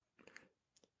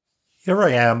Here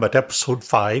I am at episode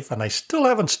 5, and I still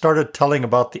haven't started telling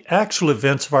about the actual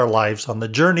events of our lives on the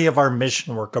journey of our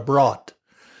mission work abroad.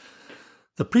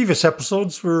 The previous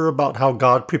episodes were about how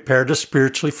God prepared us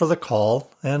spiritually for the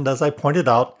call, and as I pointed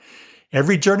out,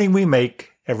 every journey we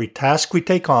make, every task we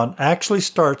take on actually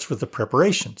starts with the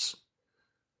preparations.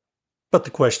 But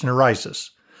the question arises,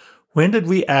 when did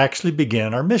we actually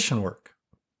begin our mission work?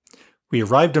 We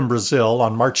arrived in Brazil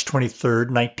on March 23,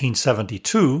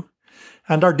 1972,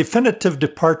 and our definitive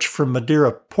departure from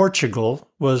Madeira, Portugal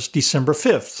was December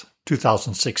 5th,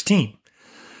 2016.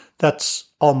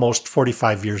 That's almost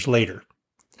 45 years later.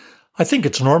 I think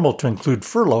it's normal to include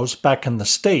furloughs back in the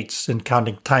States in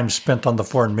counting time spent on the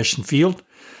foreign mission field,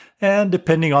 and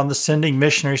depending on the sending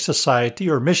missionary society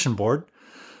or mission board,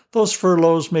 those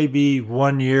furloughs may be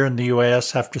 1 year in the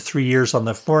U.S. after 3 years on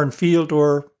the foreign field,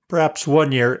 or perhaps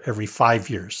 1 year every 5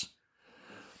 years.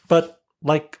 But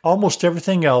like almost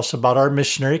everything else about our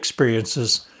missionary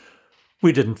experiences,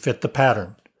 we didn't fit the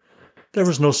pattern. There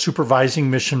was no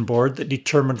supervising mission board that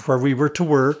determined where we were to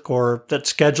work or that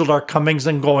scheduled our comings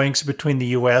and goings between the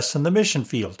U.S. and the mission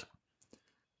field.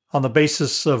 On the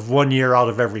basis of 1 year out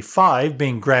of every 5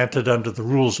 being granted under the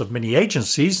rules of many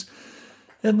agencies,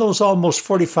 in those almost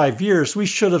 45 years, we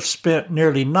should have spent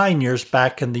nearly 9 years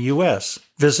back in the U.S.,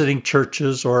 visiting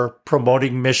churches or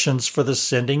promoting missions for the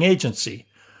sending agency,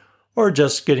 or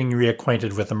just getting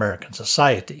reacquainted with American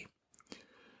society.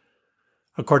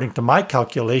 According to my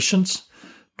calculations,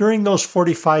 during those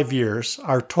 45 years,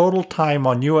 our total time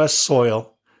on U.S.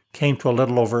 soil came to a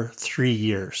little over 3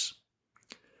 years.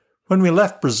 When we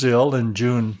left Brazil in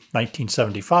June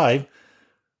 1975,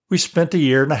 we spent 1.5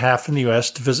 years in the U.S.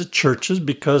 to visit churches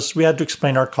because we had to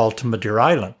explain our call to Madeira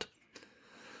Island.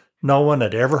 No one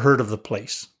had ever heard of the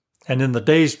place, and in the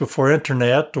days before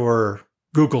internet or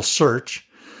Google search,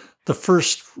 the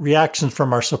first reactions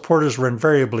from our supporters were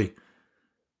invariably,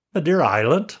 Madeira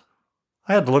Island?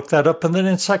 I had to look that up in the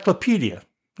encyclopedia,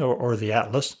 or the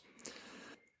atlas.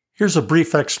 Here's a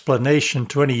brief explanation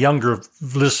to any younger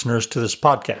listeners to this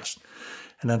podcast.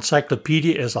 An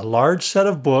encyclopedia is a large set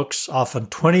of books, often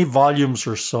 20 volumes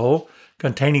or so,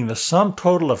 containing the sum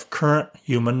total of current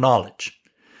human knowledge.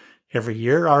 Every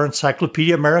year, our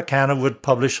Encyclopedia Americana would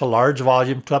publish a large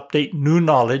volume to update new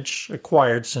knowledge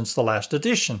acquired since the last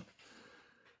edition.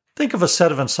 Think of a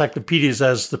set of encyclopedias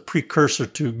as the precursor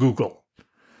to Google.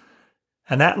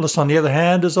 An atlas, on the other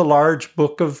hand, is a large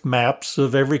book of maps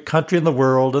of every country in the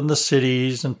world and the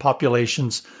cities and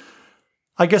populations.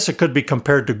 I guess it could be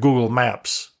compared to Google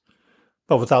Maps,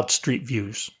 but without street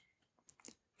views.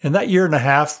 In that 1.5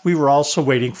 years, we were also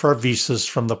waiting for our visas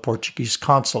from the Portuguese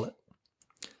consulate.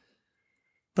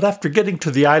 But after getting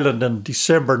to the island in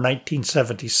December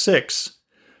 1976,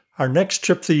 our next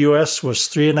trip to the U.S. was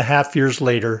 3.5 years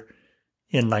later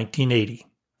in 1980.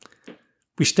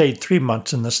 We stayed 3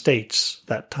 months in the States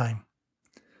that time.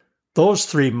 Those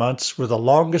 3 months were the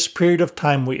longest period of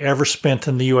time we ever spent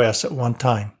in the U.S. at one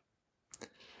time.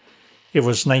 It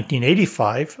was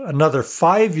 1985, another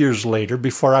 5 years later,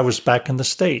 before I was back in the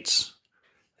States,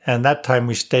 and that time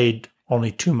we stayed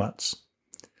only 2 months.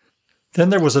 Then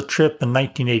there was a trip in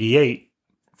 1988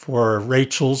 for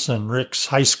Rachel's and Rick's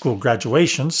high school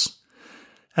graduations,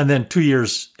 and then 2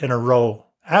 years in a row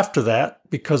after that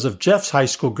because of Jeff's high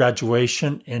school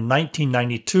graduation in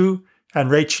 1992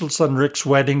 and Rachel's and Rick's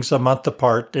weddings a month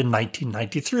apart in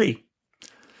 1993.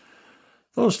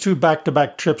 Those 2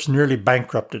 back-to-back trips nearly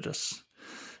bankrupted us,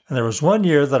 and there was 1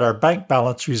 year that our bank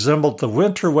balance resembled the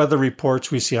winter weather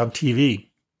reports we see on TV.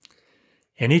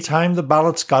 Anytime the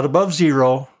balance got above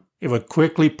zero, it would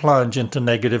quickly plunge into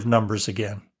negative numbers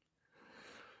again.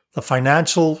 The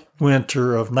financial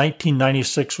winter of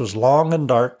 1996 was long and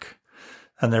dark,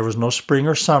 and there was no spring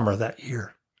or summer that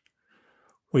year.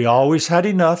 We always had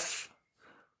enough,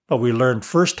 but we learned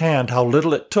firsthand how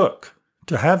little it took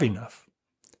to have enough.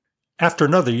 After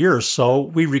another year or so,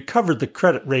 we recovered the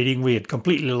credit rating we had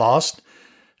completely lost,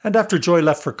 and after Joy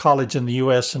left for college in the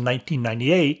U.S. in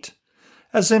 1998,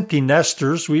 as empty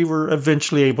nesters, we were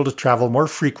eventually able to travel more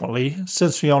frequently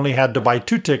since we only had to buy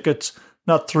 2 tickets,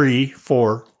 not 3,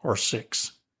 4, or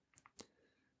 6.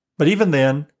 But even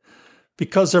then,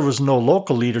 because there was no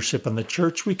local leadership in the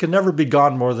church, we could never be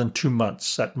gone more than 2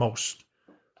 months at most.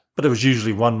 But it was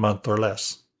usually 1 month or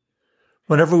less.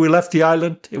 Whenever we left the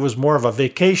island, it was more of a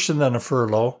vacation than a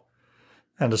furlough,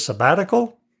 and a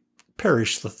sabbatical?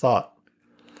 Perish the thought.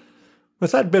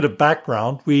 With that bit of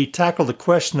background, we tackle the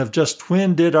question of just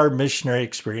when did our missionary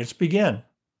experience begin?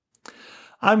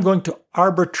 I'm going to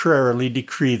arbitrarily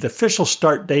decree the official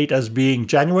start date as being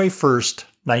January 1st,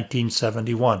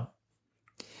 1971.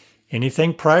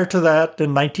 Anything prior to that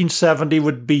in 1970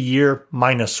 would be year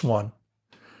 -1.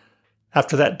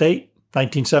 After that date,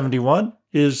 1971,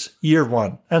 is year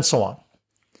 1, and so on.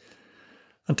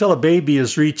 Until a baby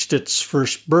has reached its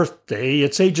first birthday,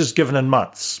 its age is given in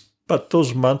months, but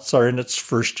those months are in its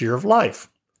first year of life.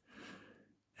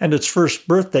 And its first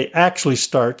birthday actually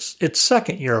starts its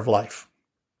second year of life.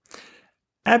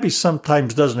 Abby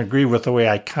sometimes doesn't agree with the way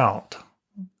I count.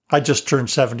 I just turned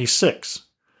 76,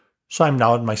 so I'm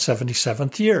now in my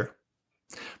 77th year.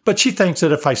 But she thinks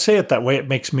that if I say it that way, it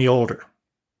makes me older.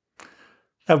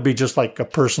 That would be just like a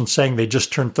person saying they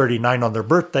just turned 39 on their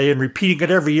birthday and repeating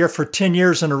it every year for 10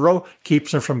 years in a row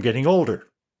keeps them from getting older.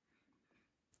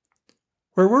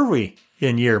 Where were we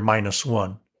in year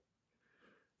 -1?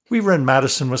 We were in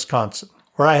Madison, Wisconsin,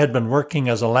 where I had been working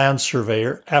as a land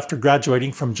surveyor after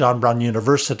graduating from John Brown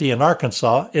University in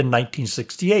Arkansas in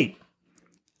 1968.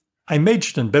 I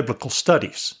majored in biblical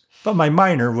studies, but my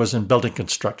minor was in building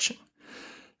construction.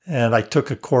 And I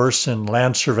took a course in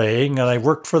land surveying, and I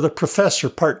worked for the professor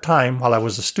part-time while I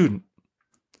was a student.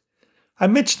 I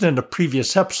mentioned in a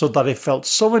previous episode that I felt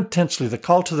so intensely the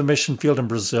call to the mission field in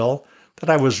Brazil that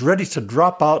I was ready to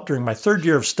drop out during my third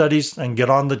year of studies and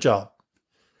get on the job.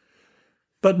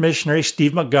 But missionary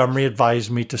Steve Montgomery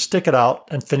advised me to stick it out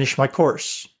and finish my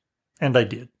course, and I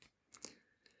did.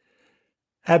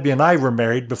 Abby and I were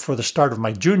married before the start of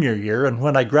my junior year, and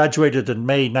when I graduated in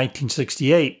May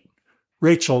 1968,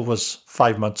 Rachel was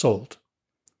 5 months old.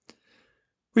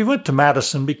 We went to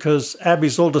Madison because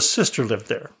Abby's oldest sister lived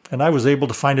there, and I was able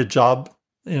to find a job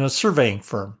in a surveying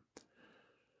firm.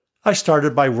 I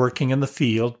started by working in the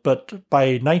field, but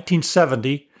by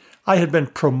 1970, I had been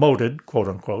promoted, quote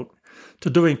unquote, to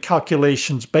doing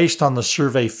calculations based on the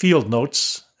survey field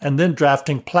notes and then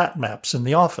drafting plat maps in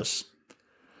the office.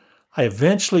 I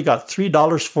eventually got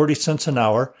 $3.40 an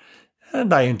hour,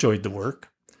 and I enjoyed the work.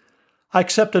 I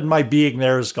accepted my being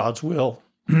there as God's will.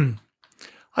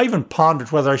 I even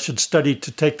pondered whether I should study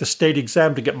to take the state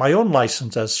exam to get my own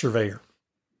license as surveyor.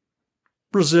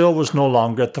 Brazil was no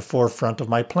longer at the forefront of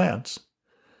my plans.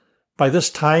 By this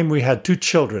time, we had 2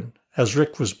 children, as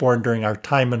Rick was born during our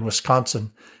time in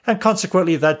Wisconsin, and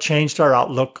consequently that changed our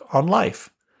outlook on life.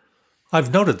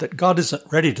 I've noted that God isn't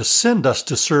ready to send us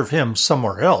to serve Him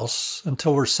somewhere else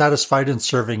until we're satisfied in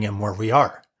serving Him where we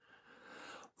are.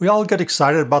 We all get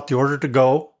excited about the order to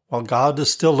go, while God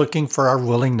is still looking for our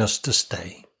willingness to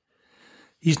stay.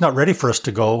 He's not ready for us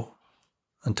to go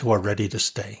until we're ready to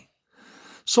stay.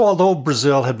 So although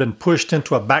Brazil had been pushed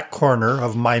into a back corner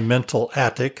of my mental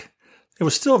attic, it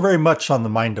was still very much on the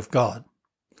mind of God.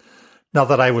 Now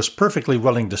that I was perfectly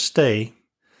willing to stay,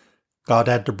 God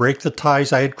had to break the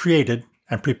ties I had created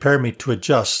and prepare me to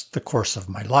adjust the course of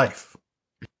my life.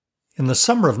 In the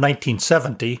summer of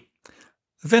 1970,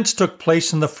 events took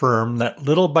place in the firm that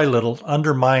little by little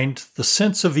undermined the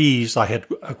sense of ease I had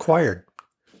acquired.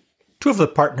 2 of the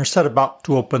partners set about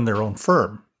to open their own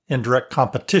firm, in direct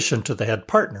competition to the head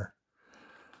partner.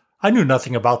 I knew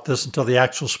nothing about this until the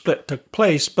actual split took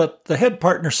place, but the head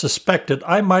partner suspected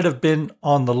I might have been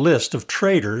on the list of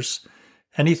traitors,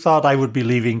 and he thought I would be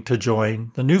leaving to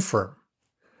join the new firm.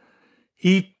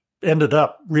 He ended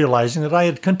up realizing that I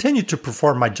had continued to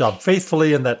perform my job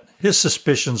faithfully and that his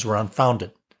suspicions were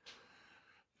unfounded.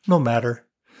 No matter.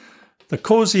 The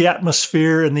cozy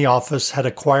atmosphere in the office had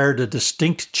acquired a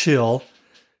distinct chill,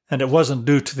 and it wasn't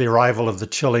due to the arrival of the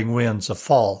chilling winds of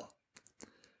fall.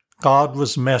 God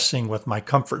was messing with my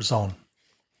comfort zone.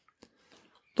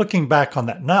 Looking back on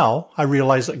that now, I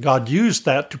realize that God used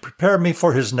that to prepare me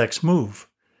for His next move.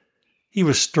 He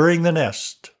was stirring the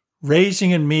nest,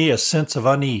 raising in me a sense of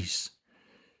unease.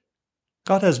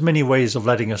 God has many ways of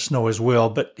letting us know His will,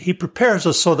 but He prepares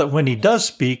us so that when He does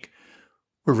speak,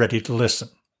 we're ready to listen.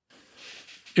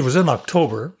 It was in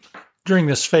October, during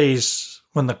this phase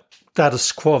when the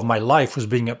status quo of my life was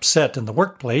being upset in the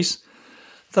workplace,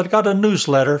 that I got a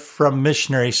newsletter from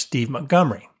missionary Steve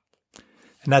Montgomery,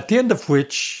 and at the end of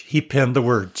which he penned the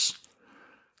words,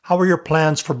 "How are your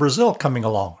plans for Brazil coming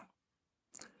along?"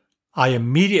 I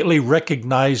immediately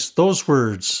recognized those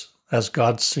words as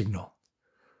God's signal.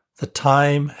 The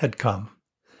time had come.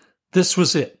 This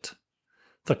was it.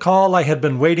 The call I had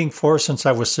been waiting for since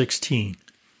I was 16.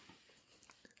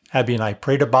 Abby and I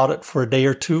prayed about it for a day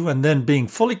or 2, and then, being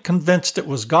fully convinced it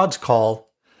was God's call,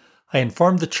 I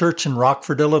informed the church in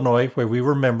Rockford, Illinois, where we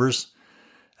were members,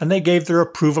 and they gave their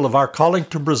approval of our calling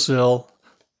to Brazil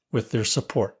with their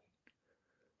support.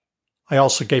 I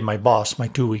also gave my boss my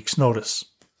 2 weeks' notice.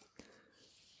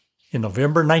 In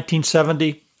November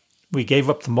 1970, we gave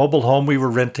up the mobile home we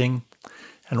were renting,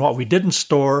 and what we didn't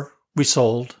store, we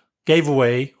sold, gave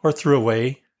away, or threw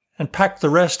away, and packed the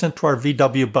rest into our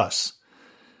VW bus,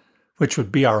 which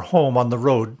would be our home on the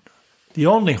road, the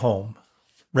only home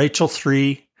Rachel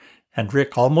 3 and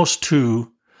Rick almost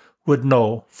 2 would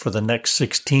know for the next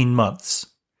 16 months.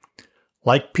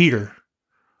 Like Peter,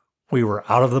 we were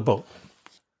out of the boat.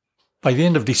 By the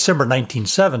end of December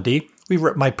 1970, we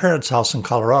were at my parents' house in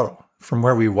Colorado, from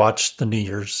where we watched the New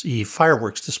Year's Eve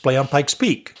fireworks display on Pikes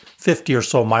Peak, 50 or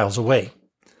so miles away.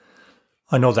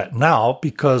 I know that now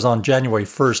because on January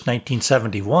 1st,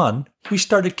 1971, we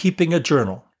started keeping a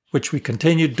journal, which we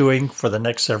continued doing for the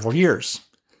next several years.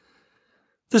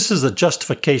 This is the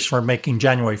justification for making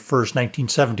January 1st,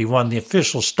 1971 the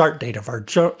official start date of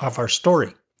our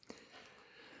story.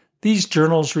 These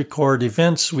journals record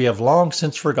events we have long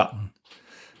since forgotten,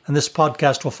 and this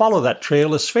podcast will follow that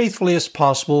trail as faithfully as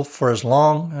possible for as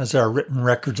long as there are written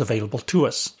records available to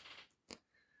us.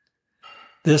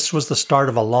 This was the start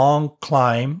of a long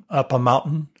climb up a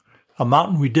mountain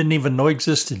we didn't even know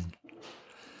existed.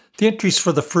 The entries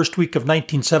for the first week of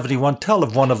 1971 tell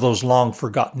of one of those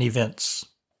long-forgotten events.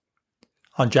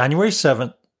 On January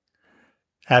 7th,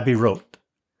 Abby wrote,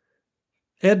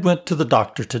 Ed went to the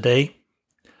doctor today,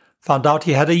 found out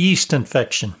he had a yeast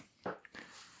infection,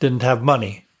 didn't have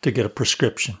money to get a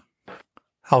prescription.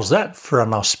 How's that for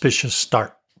an auspicious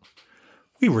start?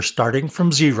 We were starting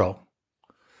from zero,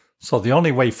 so the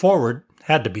only way forward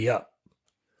had to be up.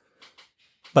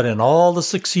 But in all the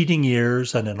succeeding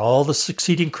years and in all the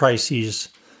succeeding crises,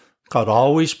 God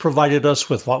always provided us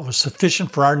with what was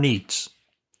sufficient for our needs.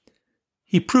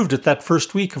 He proved it that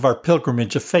first week of our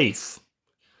pilgrimage of faith.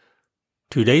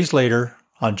 2 days later,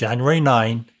 on January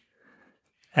 9,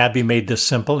 Abby made this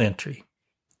simple entry.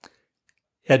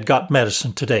 Ed got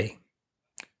medicine today,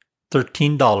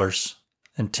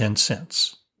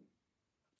 $13.10.